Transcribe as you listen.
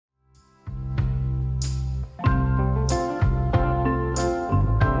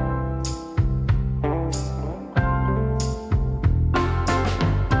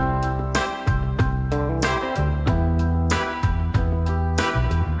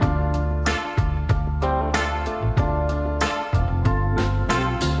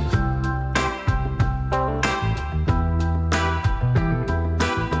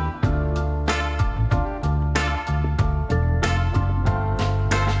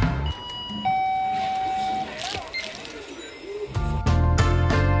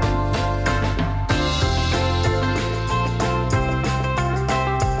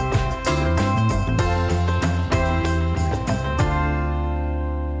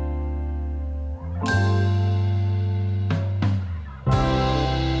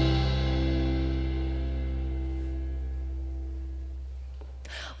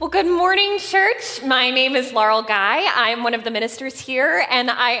Good morning, church. My name is Laurel Guy. I'm one of the ministers here, and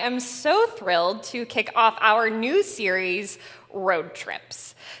I am so thrilled to kick off our new series, Road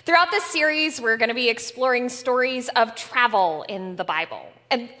Trips. Throughout this series, we're going to be exploring stories of travel in the Bible.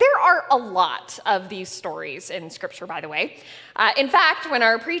 And there are a lot of these stories in Scripture, by the way. In fact, when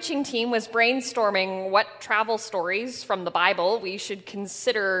our preaching team was brainstorming what travel stories from the Bible we should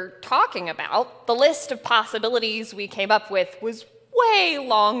consider talking about, the list of possibilities we came up with was way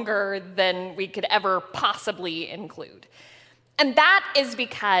longer than we could ever possibly include. And that is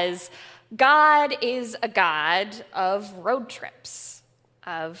because God is a God of road trips,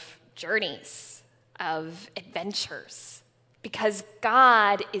 of journeys, of adventures, because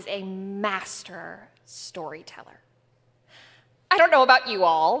God is a master storyteller. I don't know about you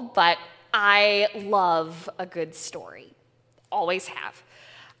all, but I love a good story. Always have.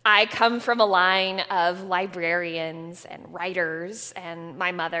 I come from a line of librarians and writers, and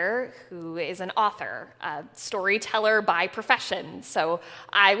my mother, who is an author, a storyteller by profession. So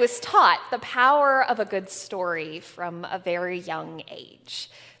I was taught the power of a good story from a very young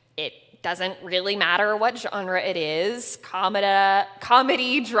age. It doesn't really matter what genre it is: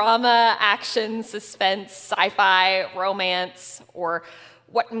 comedy, drama, action, suspense, sci-fi, romance, or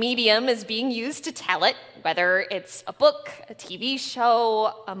what medium is being used to tell it, whether it's a book, a TV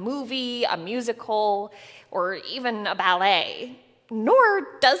show, a movie, a musical, or even a ballet.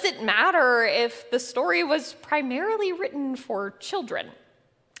 Nor does it matter if the story was primarily written for children.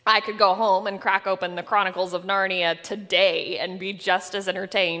 I could go home and crack open the Chronicles of Narnia today and be just as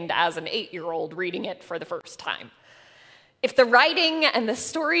entertained as an 8-year-old reading it for the first time. If the writing and the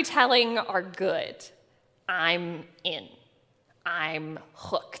storytelling are good, I'm in. I'm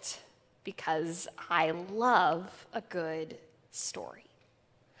hooked because I love a good story.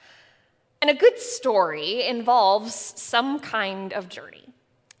 And a good story involves some kind of journey.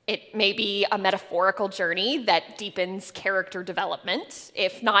 It may be a metaphorical journey that deepens character development,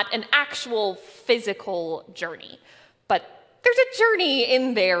 if not an actual physical journey. But there's a journey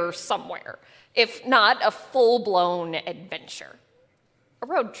in there somewhere, if not a full-blown adventure. A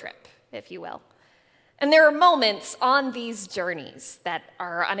road trip, if you will. And there are moments on these journeys that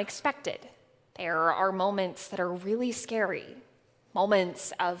are unexpected. There are moments that are really scary,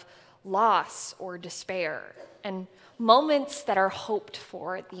 moments of loss or despair, and moments that are hoped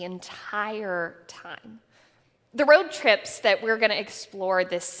for the entire time. The road trips that we're going to explore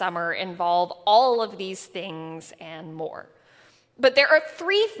this summer involve all of these things and more. But there are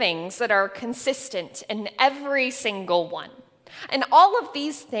 3 things that are consistent in every single one. And all of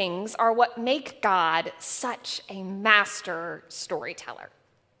these things are what make God such a master storyteller.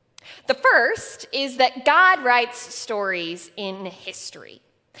 The first is that God writes stories in history.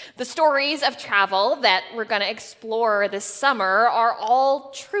 The stories of travel that we're going to explore this summer are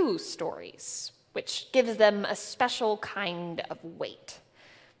all true stories, which gives them a special kind of weight.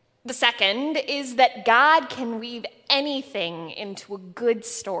 The second is that God can weave anything into a good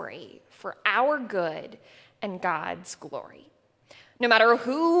story for our good and God's glory. No matter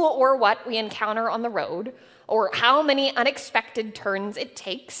who or what we encounter on the road, or how many unexpected turns it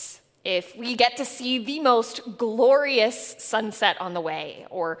takes, if we get to see the most glorious sunset on the way,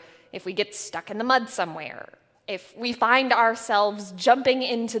 or if we get stuck in the mud somewhere, if we find ourselves jumping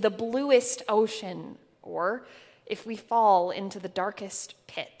into the bluest ocean, or if we fall into the darkest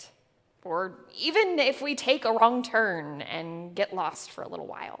pit, or even if we take a wrong turn and get lost for a little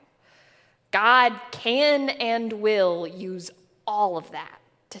while, God can and will use all of that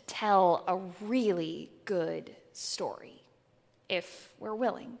to tell a really good story, if we're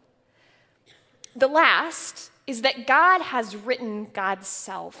willing. The last is that God has written God's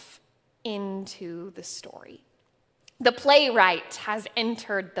self into the story. The playwright has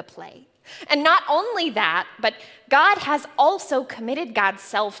entered the play. And not only that, but God has also committed God's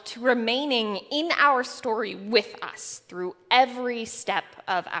self to remaining in our story with us through every step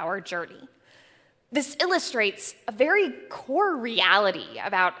of our journey. This illustrates a very core reality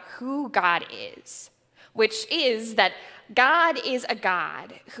about who God is, which is that God is a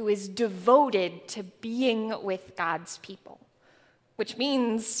God who is devoted to being with God's people, which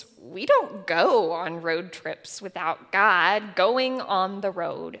means we don't go on road trips without God going on the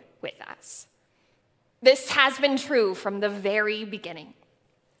road with us. This has been true from the very beginning.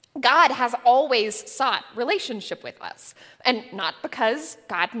 God has always sought relationship with us, and not because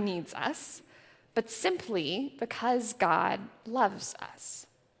God needs us, but simply because God loves us.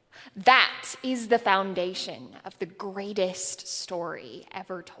 That is the foundation of the greatest story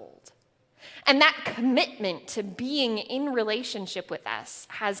ever told. And that commitment to being in relationship with us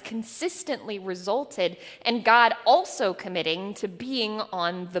has consistently resulted in God also committing to being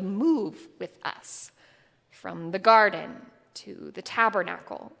on the move with us, from the garden to the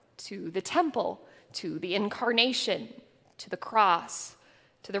tabernacle, to the temple, to the incarnation, to the cross,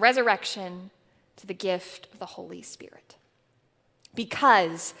 to the resurrection, to the gift of the Holy Spirit.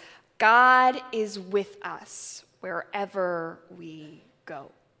 Because God is with us wherever we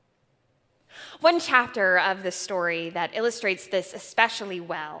go. One chapter of the story that illustrates this especially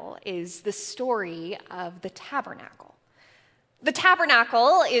well is the story of the tabernacle. The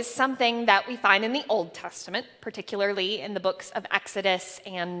tabernacle is something that we find in the Old Testament, particularly in the books of Exodus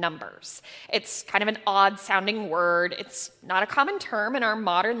and Numbers. It's kind of an odd-sounding word. It's not a common term in our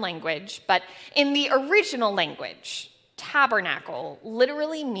modern language, but in the original language, tabernacle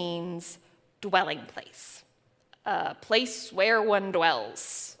literally means dwelling place, a place where one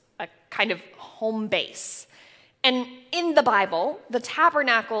dwells, a kind of home base. And in the Bible, the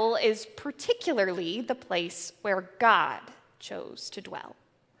tabernacle is particularly the place where God chose to dwell.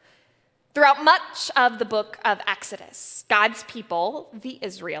 Throughout much of the book of Exodus, God's people, the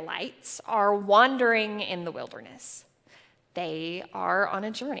Israelites, are wandering in the wilderness. They are on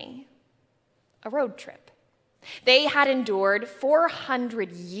a journey, a road trip. They had endured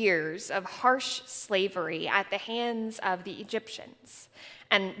 400 years of harsh slavery at the hands of the Egyptians.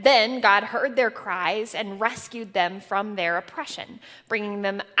 And then God heard their cries and rescued them from their oppression, bringing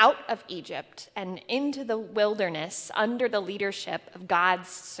them out of Egypt and into the wilderness under the leadership of God's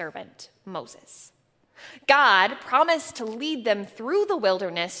servant, Moses. God promised to lead them through the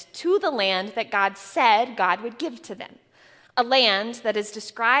wilderness to the land that God said God would give to them, a land that is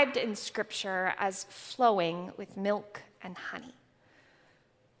described in Scripture as flowing with milk and honey.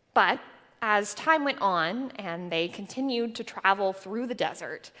 But as time went on and they continued to travel through the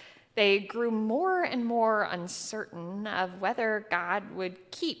desert, they grew more and more uncertain of whether God would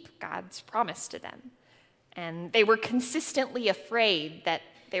keep God's promise to them. And they were consistently afraid that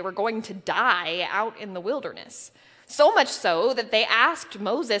they were going to die out in the wilderness. So much so that they asked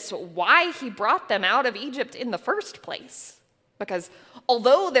Moses why he brought them out of Egypt in the first place. Because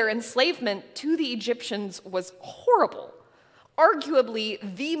although their enslavement to the Egyptians was horrible, arguably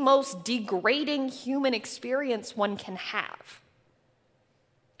the most degrading human experience one can have,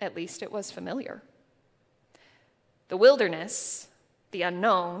 at least it was familiar. The wilderness, the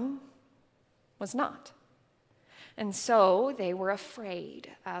unknown, was not. And so they were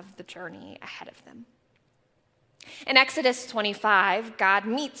afraid of the journey ahead of them. In Exodus 25, God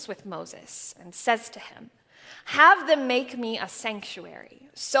meets with Moses and says to him, "Have them make me a sanctuary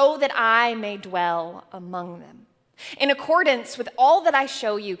so that I may dwell among them. In accordance with all that I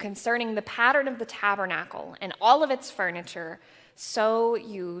show you concerning the pattern of the tabernacle and all of its furniture, so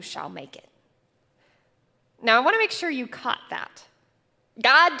you shall make it." Now, I want to make sure you caught that.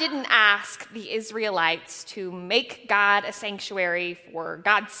 God didn't ask the Israelites to make God a sanctuary for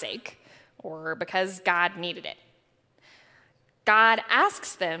God's sake or because God needed it. God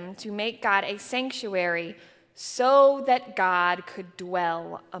asks them to make God a sanctuary so that God could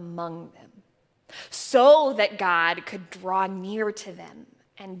dwell among them, so that God could draw near to them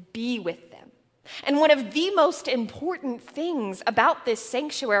and be with them. And one of the most important things about this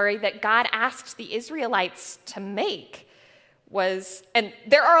sanctuary that God asked the Israelites to make was, and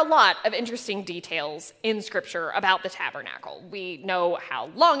there are a lot of interesting details in Scripture about the tabernacle. We know how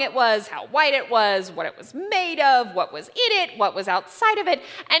long it was, how wide it was, what it was made of, what was in it, what was outside of it,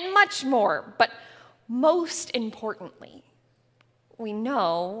 and much more. But most importantly, we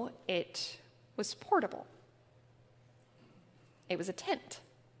know it was portable. It was a tent.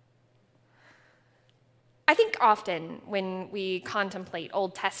 I think often when we contemplate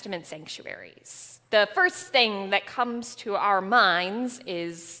Old Testament sanctuaries, the first thing that comes to our minds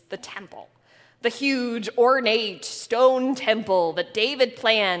is the temple, the huge, ornate stone temple that David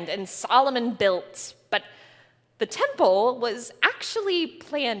planned and Solomon built. But the temple was actually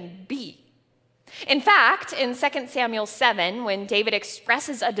plan B. In fact, in 2 Samuel 7, when David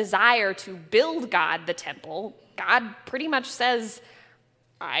expresses a desire to build God the temple, God pretty much says,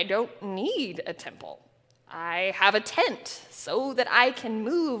 "I don't need a temple. I have a tent so that I can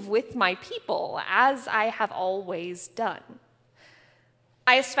move with my people as I have always done."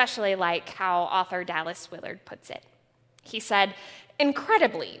 I especially like how author Dallas Willard puts it. He said,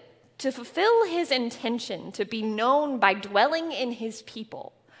 "Incredibly, to fulfill his intention to be known by dwelling in his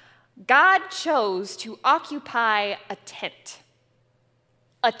people, God chose to occupy a tent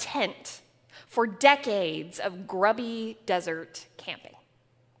for decades of grubby desert camping.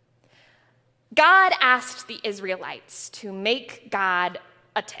 God asked the Israelites to make God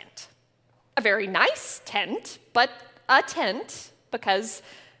a tent, A very nice tent, but a tent because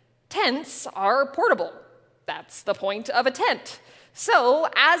tents are portable. That's the point of a tent. So,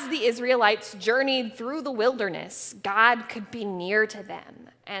 as the Israelites journeyed through the wilderness, God could be near to them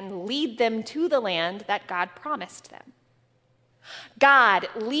and lead them to the land that God promised them. God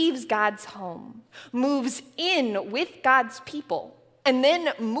leaves God's home, moves in with God's people, and then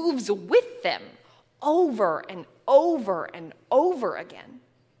moves with them over and over and over again.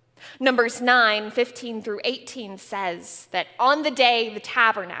 Numbers 9:15 through 18 says that on the day the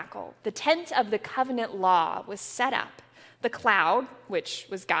tabernacle, the tent of the covenant law, was set up, the cloud, which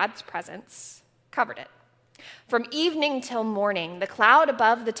was God's presence, covered it. From evening till morning, the cloud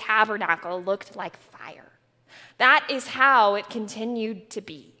above the tabernacle looked like fire. That is how it continued to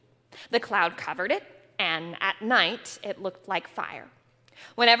be. The cloud covered it, and at night it looked like fire.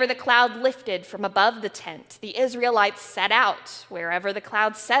 Whenever the cloud lifted from above the tent, the Israelites set out. Wherever the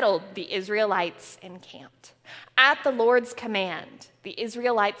cloud settled, the Israelites encamped. At the Lord's command, the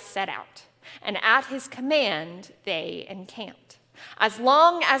Israelites set out, and at his command, they encamped. As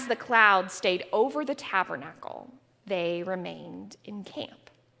long as the cloud stayed over the tabernacle, they remained in camp.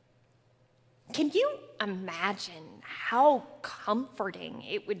 Can you imagine how comforting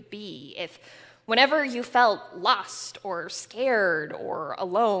it would be if, whenever you felt lost or scared or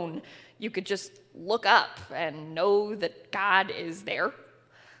alone, you could just look up and know that God is there?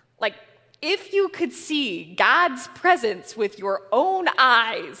 Like, if you could see God's presence with your own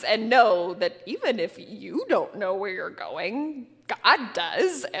eyes and know that even if you don't know where you're going, God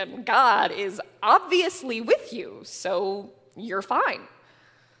does, and God is obviously with you, so you're fine.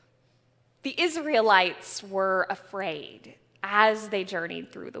 The Israelites were afraid as they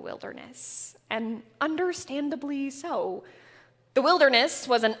journeyed through the wilderness, and understandably so. The wilderness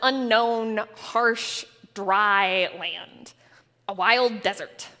was an unknown, harsh, dry land, a wild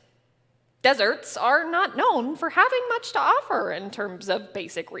desert. Deserts are not known for having much to offer in terms of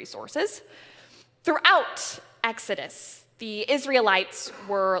basic resources. Throughout Exodus, the Israelites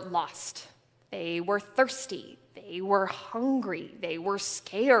were lost. They were thirsty. They were hungry. They were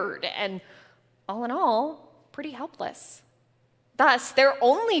scared, and all in all, pretty helpless. Thus, their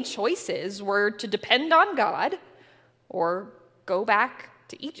only choices were to depend on God or go back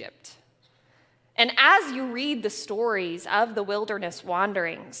to Egypt. And as you read the stories of the wilderness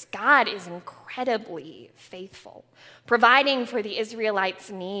wanderings, God is incredibly faithful, providing for the Israelites'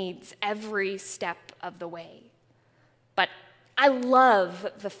 needs every step of the way. But I love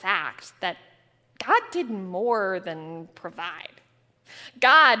the fact that God did more than provide.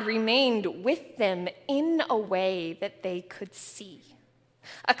 God remained with them in a way that they could see.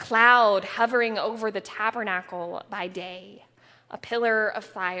 A cloud hovering over the tabernacle by day, a pillar of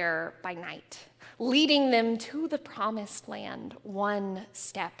fire by night, leading them to the promised land one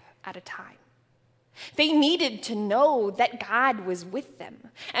step at a time. They needed to know that God was with them.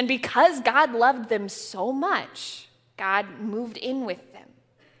 And because God loved them so much, God moved in with them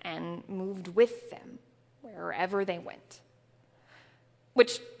and moved with them wherever they went.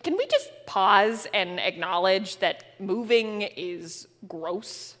 Which, can we just pause and acknowledge that moving is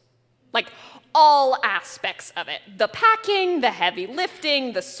gross? Like, all aspects of it. The packing, the heavy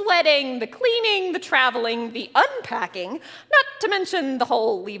lifting, the sweating, the cleaning, the traveling, the unpacking, not to mention the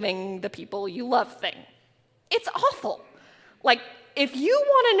whole leaving the people you love thing. It's awful. Like, if you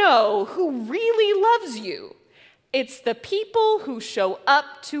want to know who really loves you, it's the people who show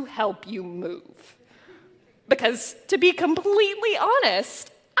up to help you move. Because, to be completely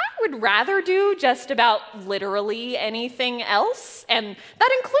honest, I would rather do just about literally anything else, and that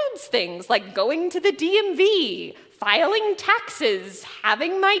includes things like going to the DMV, filing taxes,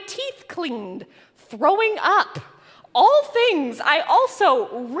 having my teeth cleaned, throwing up. All things I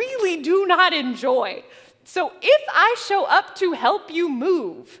also really do not enjoy. So if I show up to help you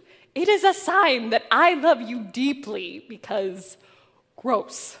move, it is a sign that I love you deeply because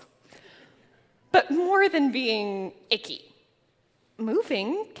gross. But more than being icky,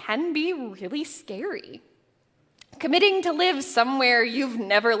 moving can be really scary. Committing to live somewhere you've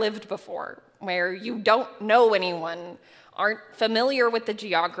never lived before, where you don't know anyone, aren't familiar with the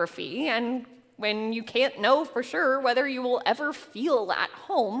geography, and when you can't know for sure whether you will ever feel at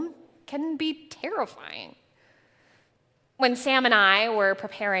home, can be terrifying. When Sam and I were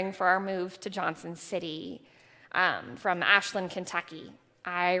preparing for our move to Johnson City from Ashland, Kentucky,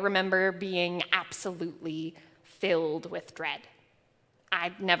 I remember being absolutely filled with dread.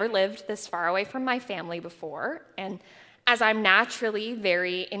 I'd never lived this far away from my family before, and as I'm naturally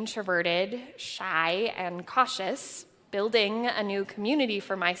very introverted, shy, and cautious, building a new community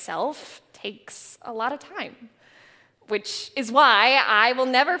for myself takes a lot of time. which is why I will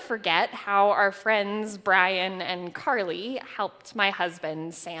never forget how our friends Brian and Carly helped my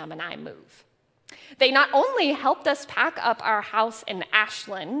husband Sam and I move. They not only helped us pack up our house in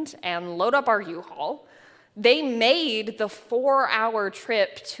Ashland and load up our U-Haul, they made the 4-hour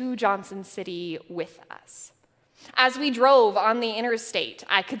trip to Johnson City with us. As we drove on the interstate,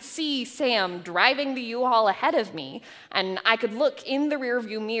 I could see Sam driving the U-Haul ahead of me, and I could look in the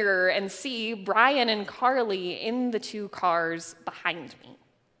rearview mirror and see Brian and Carly in the 2 cars behind me.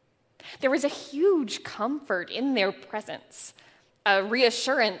 There was a huge comfort in their presence, a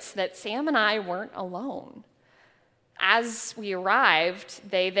reassurance that Sam and I weren't alone. As we arrived,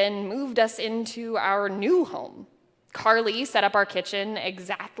 they then moved us into our new home. Carly set up our kitchen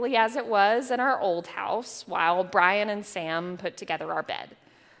exactly as it was in our old house, while Brian and Sam put together our bed.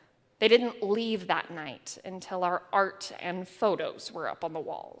 They didn't leave that night until our art and photos were up on the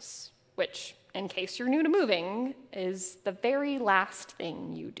walls, which, in case you're new to moving, is the very last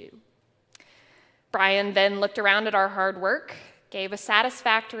thing you do. Brian then looked around at our hard work, gave a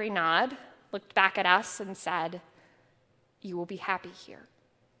satisfactory nod, looked back at us, and said, "You will be happy here."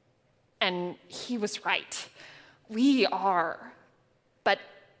 And he was right. We are. But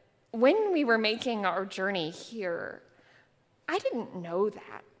when we were making our journey here, I didn't know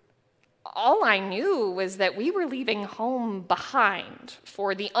that. All I knew was that we were leaving home behind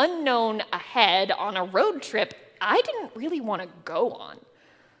for the unknown ahead on a road trip I didn't really want to go on.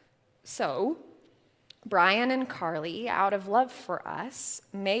 So, Brian and Carly, out of love for us,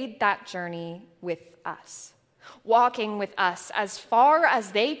 made that journey with us, walking with us as far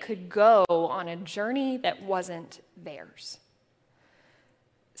as they could go on a journey that wasn't theirs.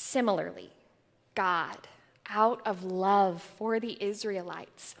 Similarly, God, out of love for the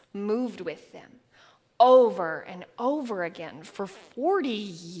Israelites, moved with them over and over again for 40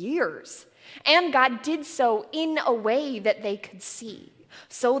 years. And God did so in a way that they could see,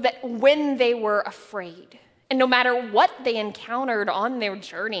 so that when they were afraid, and no matter what they encountered on their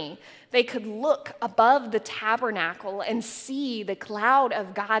journey, they could look above the tabernacle and see the cloud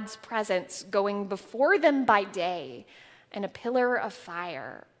of God's presence going before them by day and a pillar of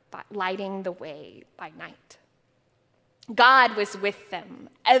fire lighting the way by night. God was with them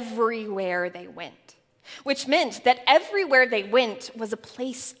everywhere they went, which meant that everywhere they went was a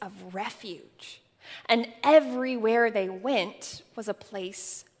place of refuge, and everywhere they went was a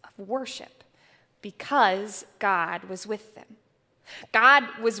place of worship because God was with them. God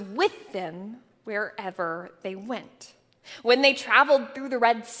was with them wherever they went. When they traveled through the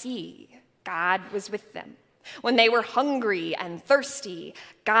Red Sea, God was with them. When they were hungry and thirsty,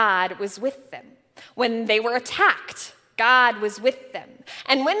 God was with them. When they were attacked, God was with them.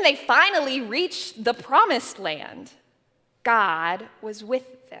 And when they finally reached the promised land, God was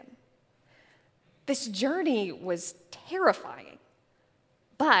with them. This journey was terrifying,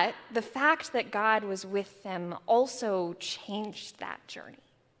 but the fact that God was with them also changed that journey.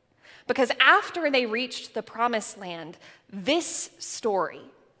 Because after they reached the promised land, this story,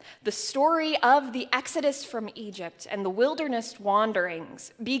 the story of the Exodus from Egypt and the wilderness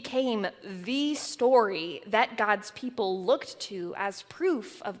wanderings, became the story that God's people looked to as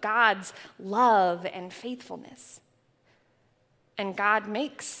proof of God's love and faithfulness. And God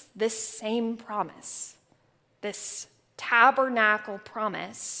makes this same promise, this tabernacle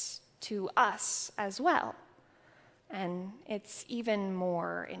promise, to us as well. And it's even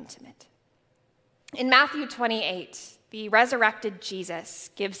more intimate. In Matthew 28, the resurrected Jesus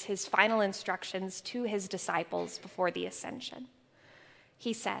gives his final instructions to his disciples before the ascension.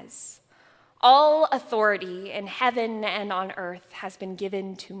 He says, "All authority in heaven and on earth has been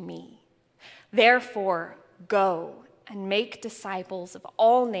given to me. Therefore, go and make disciples of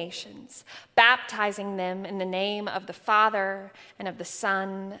all nations, baptizing them in the name of the Father and of the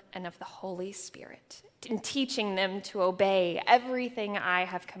Son and of the Holy Spirit, and teaching them to obey everything I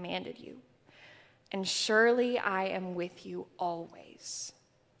have commanded you. And surely I am with you always,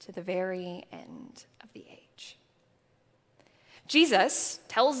 to the very end of the age." Jesus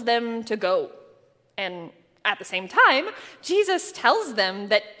tells them to go, and at the same time, Jesus tells them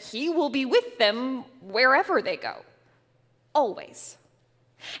that he will be with them wherever they go, always.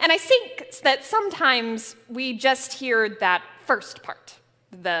 And I think that sometimes we just hear that first part,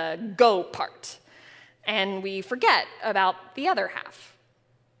 the go part, and we forget about the other half.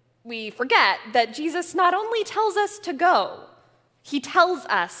 We forget that Jesus not only tells us to go, he tells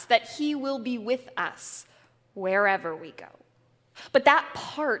us that he will be with us wherever we go. But that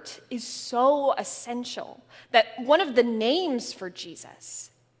part is so essential that one of the names for Jesus,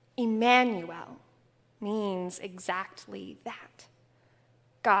 Emmanuel, means exactly that: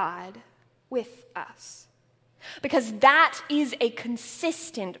 God with us. because that is a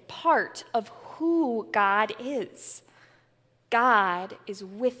consistent part of who God is. God is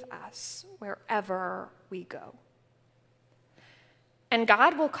with us wherever we go. And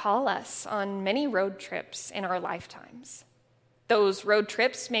God will call us on many road trips in our lifetimes. Those road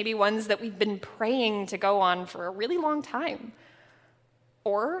trips may be ones that we've been praying to go on for a really long time.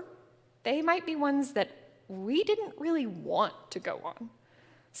 Or they might be ones that we didn't really want to go on.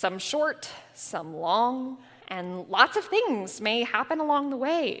 Some short, some long, and lots of things may happen along the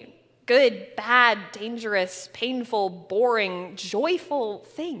way. Good, bad, dangerous, painful, boring, joyful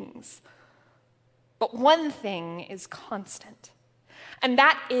things. But one thing is constant. And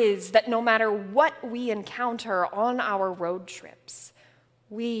that is that no matter what we encounter on our road trips,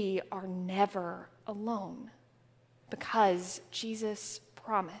 we are never alone because Jesus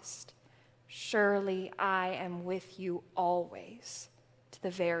promised, "Surely I am with you always to the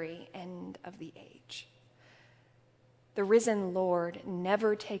very end of the age." The risen Lord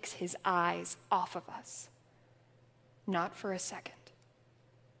never takes his eyes off of us, not for a second.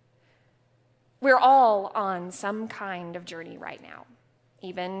 We're all on some kind of journey right now,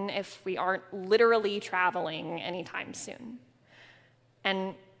 even if we aren't literally traveling anytime soon.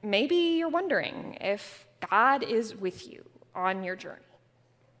 And maybe you're wondering if God is with you on your journey.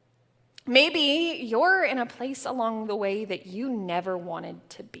 Maybe you're in a place along the way that you never wanted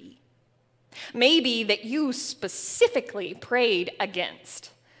to be. Maybe that you specifically prayed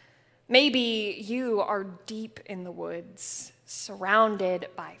against. Maybe you are deep in the woods, surrounded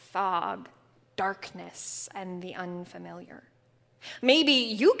by fog, darkness, and the unfamiliar. Maybe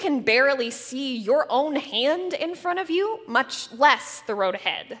you can barely see your own hand in front of you, much less the road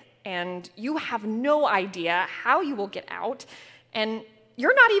ahead, and you have no idea how you will get out, and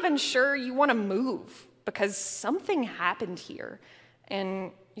you're not even sure you want to move because something happened here,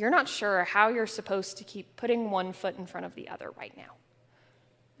 and you're not sure how you're supposed to keep putting one foot in front of the other right now.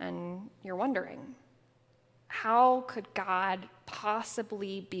 And you're wondering, how could God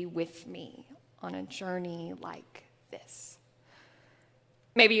possibly be with me on a journey like this?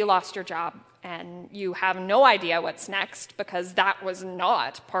 Maybe you lost your job and you have no idea what's next because that was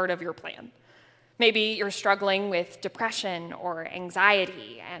not part of your plan. Maybe you're struggling with depression or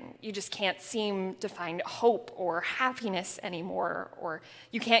anxiety and you just can't seem to find hope or happiness anymore, or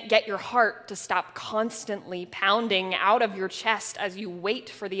you can't get your heart to stop constantly pounding out of your chest as you wait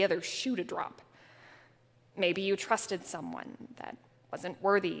for the other shoe to drop. Maybe you trusted someone that wasn't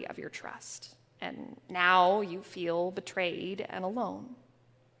worthy of your trust, and now you feel betrayed and alone.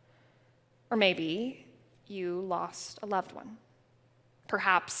 Or maybe you lost a loved one,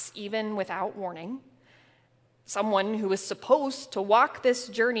 perhaps even without warning, someone who was supposed to walk this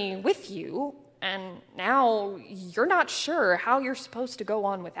journey with you, and now you're not sure how you're supposed to go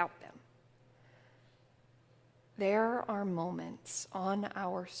on without them. There are moments on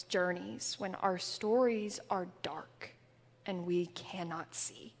our journeys when our stories are dark and we cannot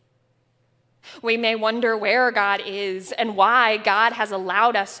see. We may wonder where God is and why God has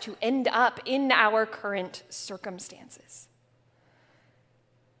allowed us to end up in our current circumstances.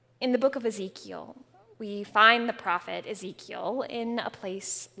 In the book of Ezekiel, we find the prophet Ezekiel in a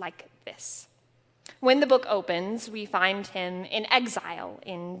place like this. When the book opens, we find him in exile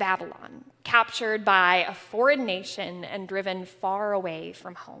in Babylon, captured by a foreign nation and driven far away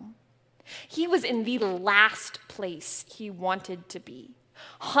from home. He was in the last place he wanted to be,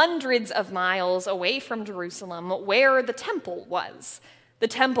 hundreds of miles away from Jerusalem, where the temple was, the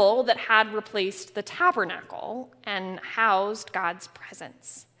temple that had replaced the tabernacle and housed God's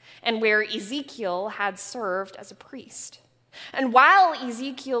presence, and where Ezekiel had served as a priest. And while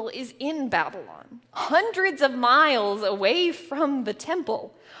Ezekiel is in Babylon, hundreds of miles away from the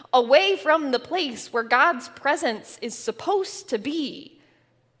temple, away from the place where God's presence is supposed to be,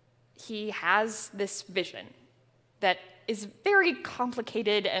 he has this vision that is very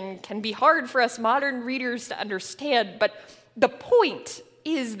complicated and can be hard for us modern readers to understand, but the point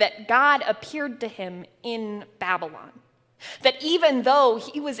is that God appeared to him in Babylon, that even though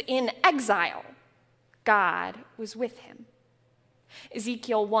he was in exile, God was with him.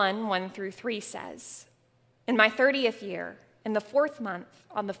 Ezekiel 1:1-3 says, "In my 30th year, in the 4th month,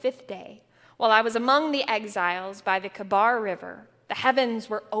 on the 5th day, while I was among the exiles by the Kebar River, the heavens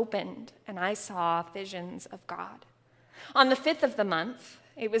were opened, and I saw visions of God. On the 5th of the month,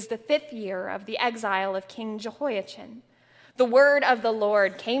 it was the 5th year of the exile of King Jehoiachin, the word of the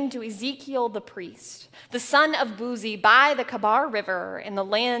Lord came to Ezekiel the priest, the son of Buzi, by the Kebar River in the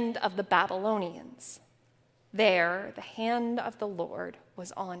land of the Babylonians. There, the hand of the Lord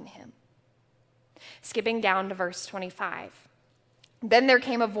was on him." Skipping down to verse 25. Then there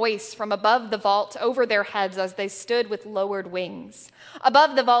came a voice from above the vault over their heads as they stood with lowered wings.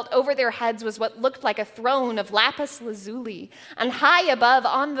 Above the vault over their heads was what looked like a throne of lapis lazuli, and high above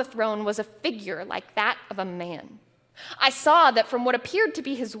on the throne was a figure like that of a man. I saw that from what appeared to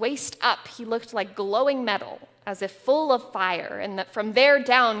be his waist up, he looked like glowing metal, as if full of fire, and that from there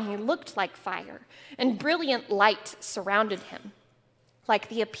down he looked like fire, and brilliant light surrounded him, like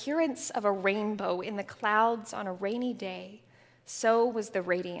the appearance of a rainbow in the clouds on a rainy day. So was the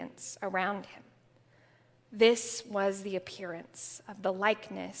radiance around him. This was the appearance of the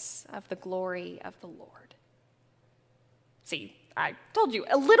likeness of the glory of the Lord. See, I told you,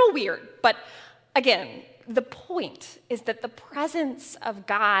 a little weird, but again, the point is that the presence of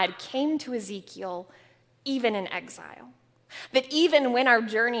God came to Ezekiel even in exile. That even when our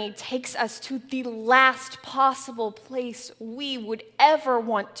journey takes us to the last possible place we would ever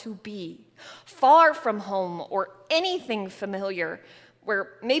want to be, far from home or anything familiar, where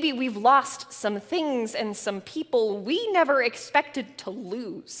maybe we've lost some things and some people we never expected to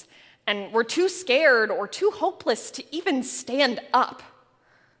lose, and we're too scared or too hopeless to even stand up,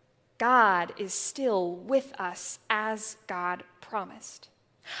 God is still with us as God promised,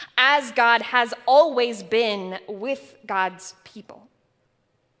 as God has always been with God's people,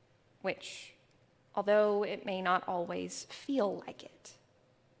 which, although it may not always feel like it,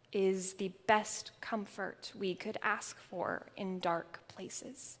 is the best comfort we could ask for in dark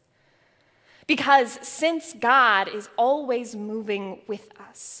places. Because since God is always moving with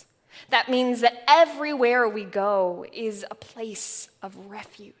us, that means that everywhere we go is a place of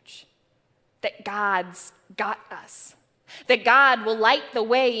refuge, that God's got us, that God will light the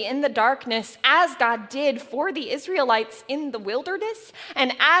way in the darkness as God did for the Israelites in the wilderness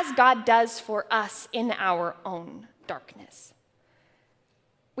and as God does for us in our own darkness.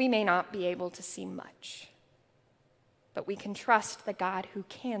 We may not be able to see much, but we can trust the God who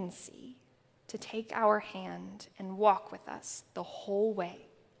can see to take our hand and walk with us the whole way,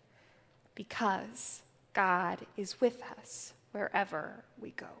 because God is with us wherever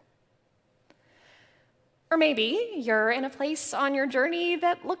we go. Or maybe you're in a place on your journey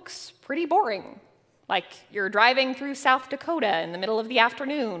that looks pretty boring, like you're driving through South Dakota in the middle of the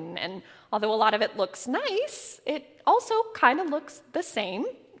afternoon, and although a lot of it looks nice, it also kind of looks the same,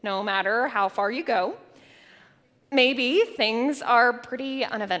 no matter how far you go. Maybe things are pretty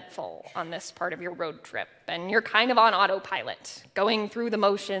uneventful on this part of your road trip, and you're kind of on autopilot, going through the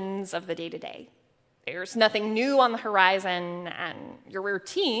motions of the day-to-day. There's nothing new on the horizon, and your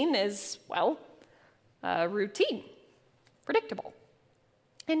routine is, well, routine, predictable,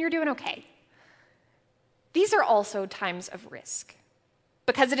 and you're doing okay. These are also times of risk,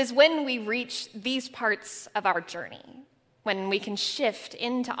 because it is when we reach these parts of our journey, when we can shift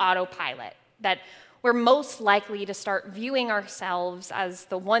into autopilot, that we're most likely to start viewing ourselves as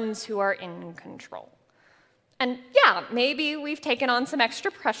the ones who are in control. And yeah, maybe we've taken on some extra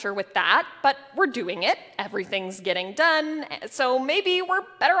pressure with that, but we're doing it. Everything's getting done, so maybe we're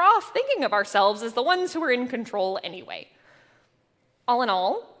better off thinking of ourselves as the ones who are in control anyway. All in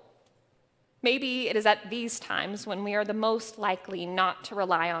all, maybe it is at these times when we are the most likely not to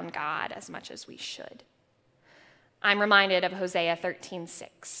rely on God as much as we should. I'm reminded of Hosea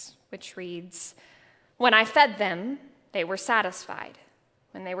 13:6, which reads, "When I fed them, they were satisfied.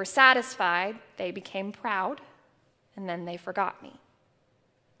 When they were satisfied, they became proud, and then they forgot me."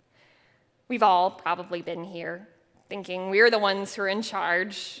 We've all probably been here, thinking we're the ones who are in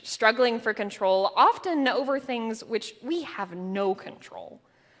charge, struggling for control, often over things which we have no control.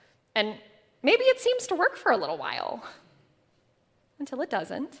 And maybe it seems to work for a little while, until it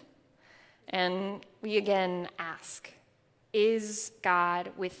doesn't. And we again ask, is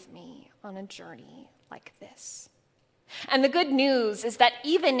God with me on a journey like this? And the good news is that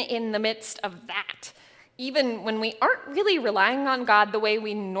even in the midst of that, even when we aren't really relying on God the way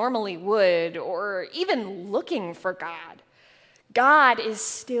we normally would, or even looking for God, God is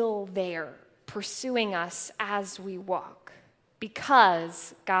still there pursuing us as we walk,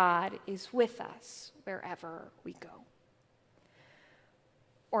 because God is with us wherever we go.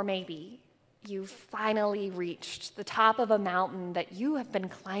 Or maybe you've finally reached the top of a mountain that you have been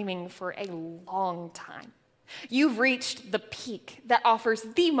climbing for a long time. You've reached the peak that offers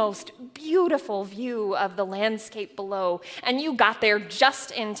the most beautiful view of the landscape below, and you got there just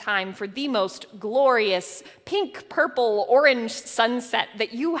in time for the most glorious pink, purple, orange sunset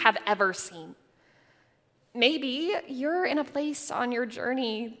that you have ever seen. Maybe you're in a place on your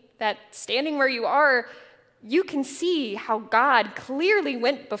journey that, standing where you are, you can see how God clearly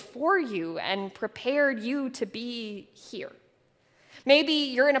went before you and prepared you to be here. Maybe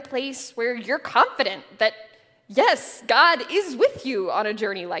you're in a place where you're confident that Yes, God is with you on a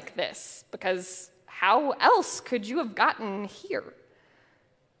journey like this, because how else could you have gotten here?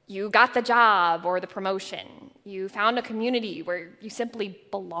 You got the job or the promotion. You found a community where you simply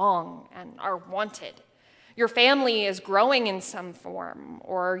belong and are wanted. Your family is growing in some form,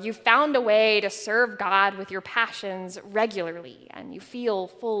 or you found a way to serve God with your passions regularly, and you feel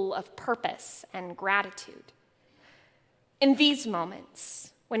full of purpose and gratitude. In these moments,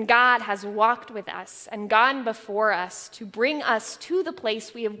 when God has walked with us and gone before us to bring us to the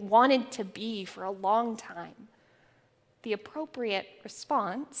place we have wanted to be for a long time, the appropriate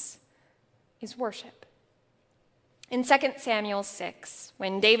response is worship. In 2 Samuel 6,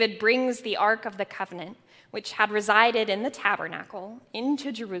 when David brings the Ark of the Covenant, which had resided in the tabernacle,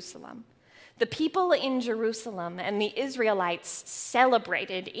 into Jerusalem, the people in Jerusalem and the Israelites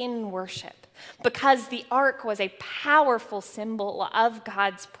celebrated in worship because the ark was a powerful symbol of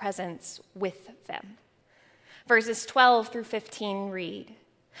God's presence with them. Verses 12 through 15 read,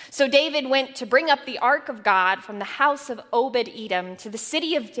 "So David went to bring up the ark of God from the house of Obed-Edom to the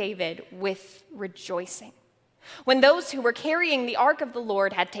city of David with rejoicing. When those who were carrying the ark of the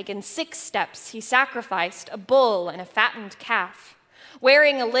Lord had taken 6 steps, he sacrificed a bull and a fattened calf.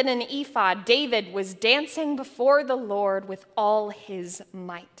 Wearing a linen ephod, David was dancing before the Lord with all his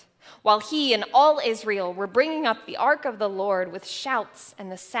might, while he and all Israel were bringing up the ark of the Lord with shouts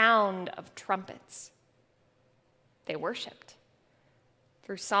and the sound of trumpets." They worshiped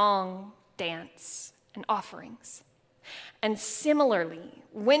through song, dance, and offerings. And similarly,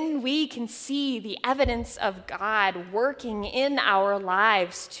 when we can see the evidence of God working in our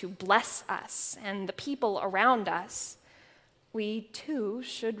lives to bless us and the people around us, we too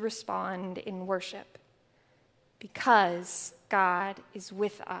should respond in worship, because God is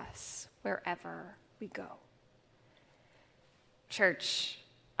with us wherever we go. Church,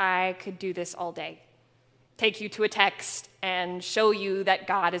 I could do this all day. Take you to a text and show you that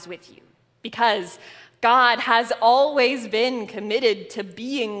God is with you, because God has always been committed to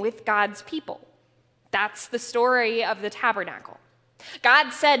being with God's people. That's the story of the tabernacle. God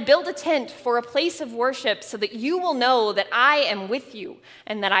said, "Build a tent for a place of worship so that you will know that I am with you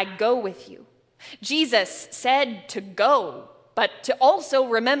and that I go with you." Jesus said to go, but to also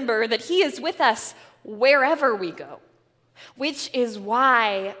remember that he is with us wherever we go, which is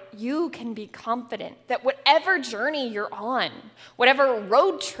why you can be confident that whatever journey you're on, whatever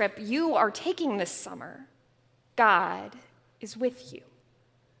road trip you are taking this summer, God is with you.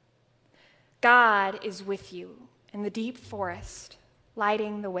 God is with you in the deep forest,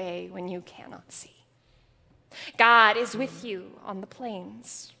 lighting the way when you cannot see. God is with you on the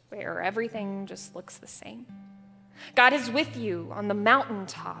plains where everything just looks the same. God is with you on the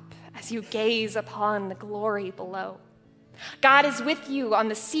mountaintop as you gaze upon the glory below. God is with you on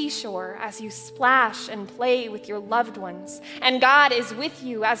the seashore as you splash and play with your loved ones. And God is with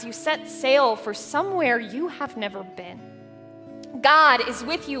you as you set sail for somewhere you have never been. God is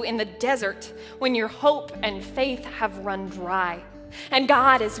with you in the desert when your hope and faith have run dry. And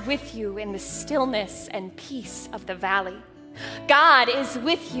God is with you in the stillness and peace of the valley. God is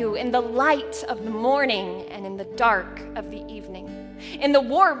with you in the light of the morning and in the dark of the evening, in the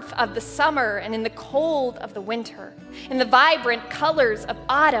warmth of the summer and in the cold of the winter, in the vibrant colors of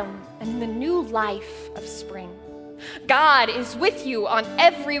autumn and in the new life of spring. God is with you on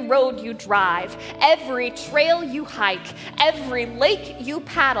every road you drive, every trail you hike, every lake you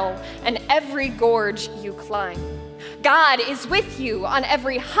paddle, and every gorge you climb. God is with you on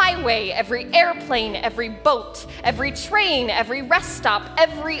every highway, every airplane, every boat, every train, every rest stop,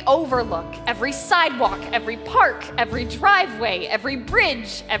 every overlook, every sidewalk, every park, every driveway, every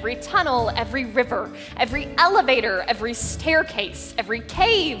bridge, every tunnel, every river, every elevator, every staircase, every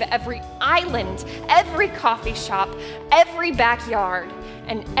cave, every island, every coffee shop, every backyard,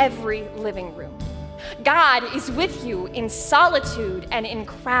 and every living room. God is with you in solitude and in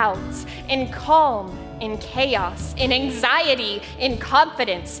crowds, in calm, in chaos, in anxiety, in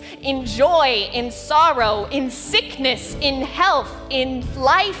confidence, in joy, in sorrow, in sickness, in health, in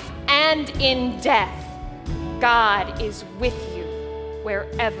life, and in death. God is with you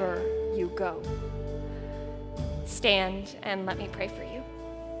wherever you go. Stand and let me pray for you.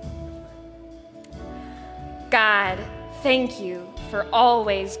 God, thank you for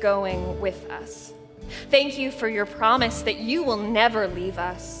always going with us. Thank you for your promise that you will never leave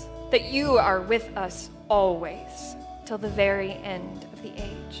us, that you are with us always, till the very end of the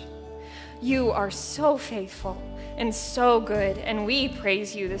age. You are so faithful and so good, and we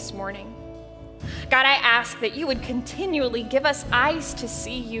praise you this morning. God, I ask that you would continually give us eyes to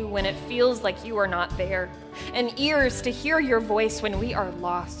see you when it feels like you are not there, and ears to hear your voice when we are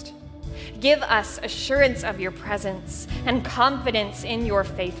lost. Give us assurance of your presence and confidence in your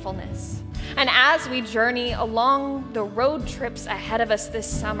faithfulness. And as we journey along the road trips ahead of us this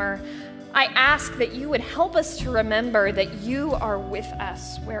summer, I ask that you would help us to remember that you are with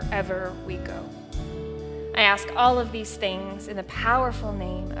us wherever we go. I ask all of these things in the powerful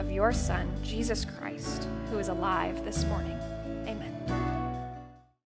name of your Son, Jesus Christ, who is alive this morning.